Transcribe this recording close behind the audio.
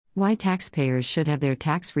Why taxpayers should have their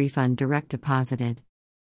tax refund direct deposited.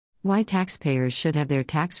 Why taxpayers should have their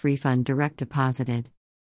tax refund direct deposited.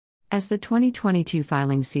 As the 2022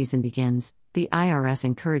 filing season begins, the IRS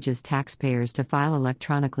encourages taxpayers to file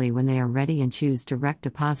electronically when they are ready and choose direct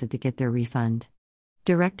deposit to get their refund.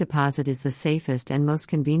 Direct deposit is the safest and most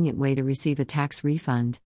convenient way to receive a tax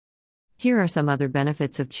refund. Here are some other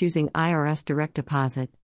benefits of choosing IRS direct deposit.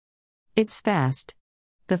 It's fast.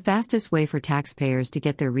 The fastest way for taxpayers to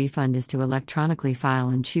get their refund is to electronically file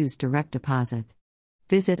and choose direct deposit.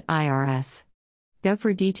 Visit IRS.gov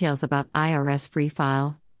for details about IRS free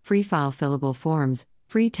file fillable forms,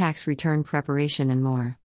 free tax return preparation, and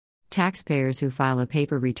more. Taxpayers who file a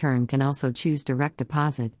paper return can also choose direct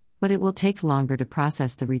deposit, but it will take longer to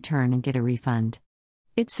process the return and get a refund.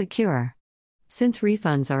 It's secure. Since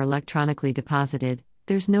refunds are electronically deposited,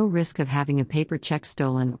 there's no risk of having a paper check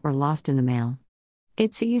stolen or lost in the mail.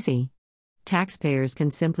 It's easy. Taxpayers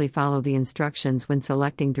can simply follow the instructions when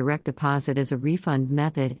selecting direct deposit as a refund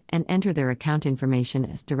method and enter their account information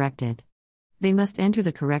as directed. They must enter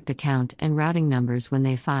the correct account and routing numbers when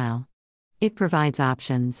they file. It provides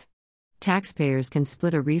options. Taxpayers can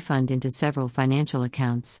split a refund into several financial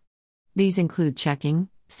accounts. These include checking,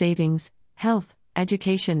 savings, health,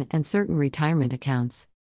 education, and certain retirement accounts.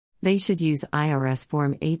 They should use IRS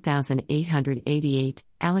Form 8888,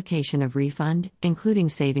 Allocation of Refund, including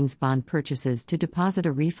savings bond purchases, to deposit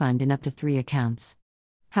a refund in up to 3 accounts.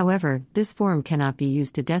 However, this form cannot be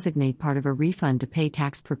used to designate part of a refund to pay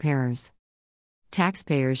tax preparers.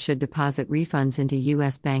 Taxpayers should deposit refunds into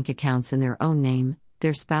U.S. bank accounts in their own name,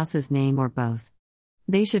 their spouse's name, or both.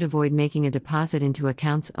 They should avoid making a deposit into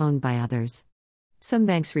accounts owned by others. Some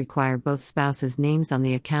banks require both spouses' names on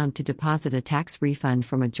the account to deposit a tax refund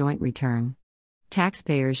from a joint return.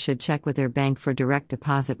 Taxpayers should check with their bank for direct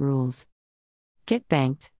deposit rules. Get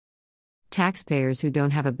banked. Taxpayers who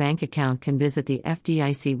don't have a bank account can visit the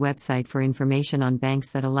FDIC website for information on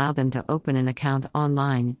banks that allow them to open an account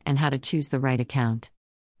online and how to choose the right account.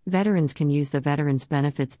 Veterans can use the Veterans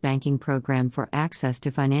Benefits Banking Program for access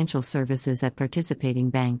to financial services at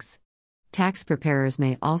participating banks. Tax preparers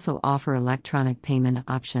may also offer electronic payment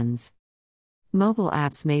options. Mobile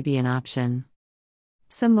apps may be an option.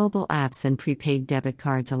 Some mobile apps and prepaid debit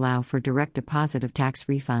cards allow for direct deposit of tax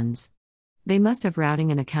refunds. They must have routing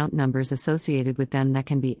and account numbers associated with them that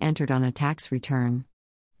can be entered on a tax return.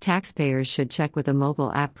 Taxpayers should check with a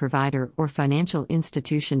mobile app provider or financial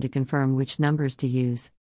institution to confirm which numbers to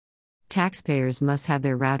use. Taxpayers must have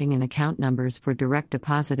their routing and account numbers for direct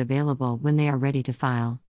deposit available when they are ready to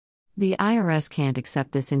file. The IRS can't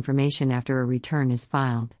accept this information after a return is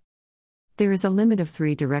filed. There is a limit of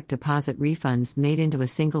 3 direct deposit refunds made into a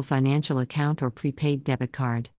single financial account or prepaid debit card.